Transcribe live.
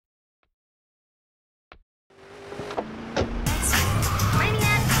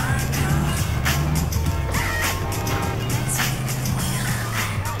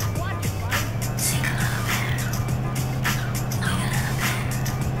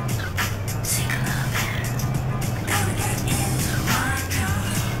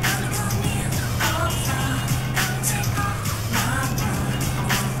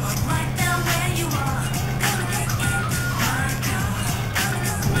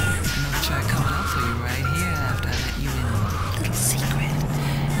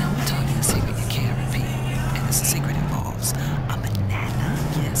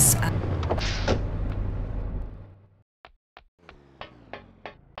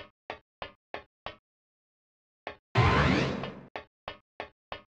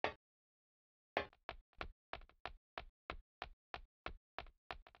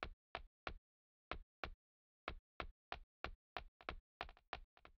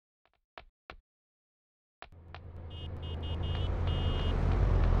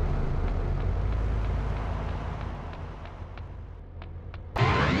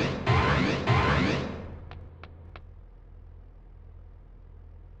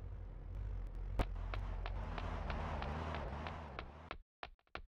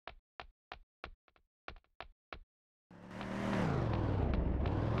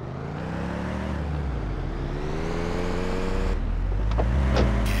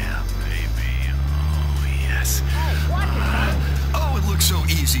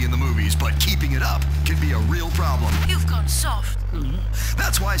be a real problem. You've gone soft.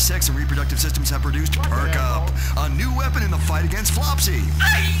 That's why Sex and Reproductive Systems have produced Perk Up, a new weapon in the fight against Flopsy.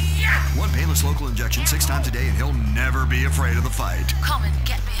 One painless local injection 6 times a day and he'll never be afraid of the fight. Come and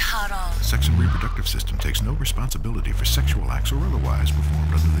get me hard on. Sex and Reproductive System takes no responsibility for sexual acts or otherwise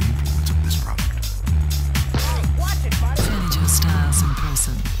performed under the influence of this product. Jenny Joe Styles in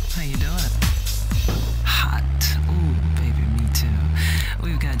person. How you doing? Hot. Ooh, baby, me too.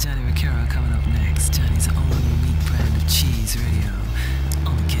 We've got Johnny Vaccaro coming up next. Johnny's own unique brand of cheese radio.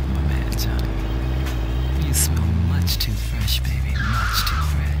 Only kidding, my man, Johnny. You smell much too fresh, baby. Much too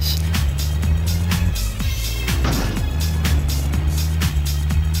fresh.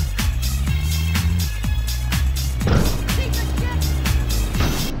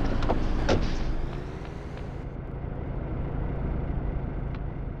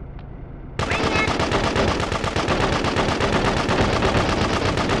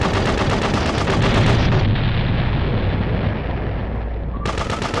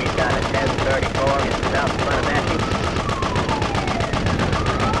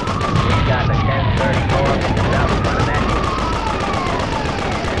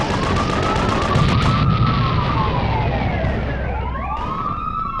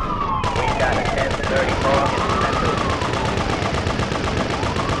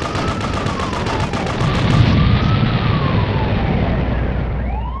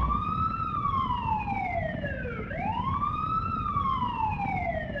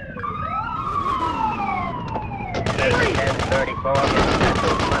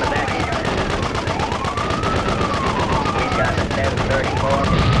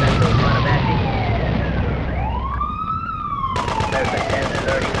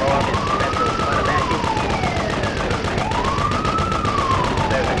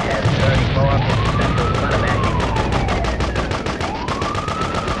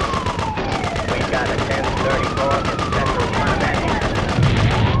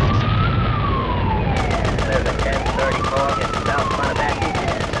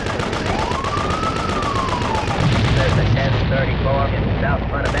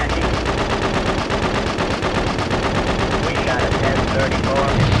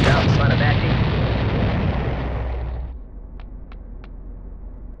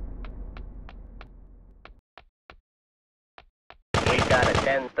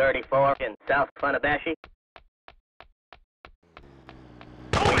 In South Funabashi.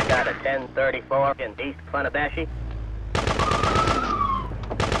 We got a 1034 in East Funabashi.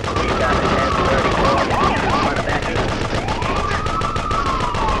 We got a 1034 in East Funabashi.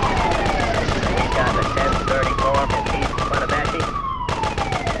 We got a 1034 in East Funabashi.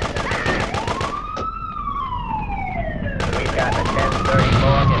 We got a 1034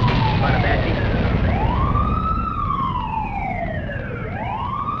 in East Funabashi.